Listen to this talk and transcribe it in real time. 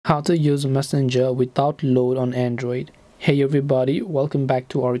How to use Messenger without load on Android. Hey everybody, welcome back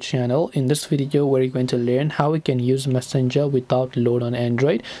to our channel. In this video we're going to learn how we can use Messenger without load on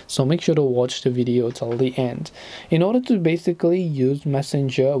Android, so make sure to watch the video till the end. In order to basically use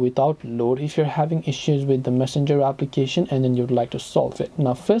Messenger without load, if you're having issues with the Messenger application and then you'd like to solve it,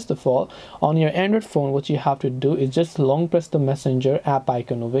 now first of all, on your Android phone what you have to do is just long press the Messenger app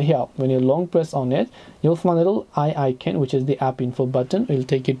icon over here. When you long press on it, you'll find a little eye icon, which is the app info button. It will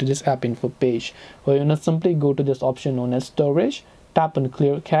take you to this app info page where you're going to simply go to this option known as storage, tap on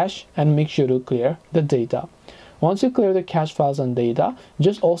clear cache, and make sure to clear the data. Once you clear the cache files and data,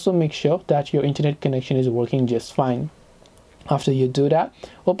 just also make sure that your internet connection is working just fine. After you do that,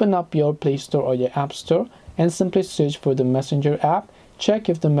 open up your Play Store or your App Store and simply search for the Messenger app. Check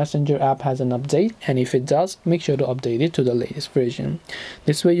if the Messenger app has an update, and if it does, make sure to update it to the latest version.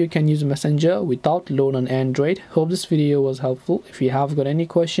 This way you can use Messenger without load on Android. Hope this video was helpful. If you have got any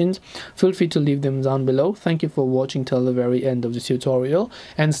questions, feel free to leave them down below. Thank you for watching till the very end of this tutorial,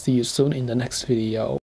 and see you soon in the next video.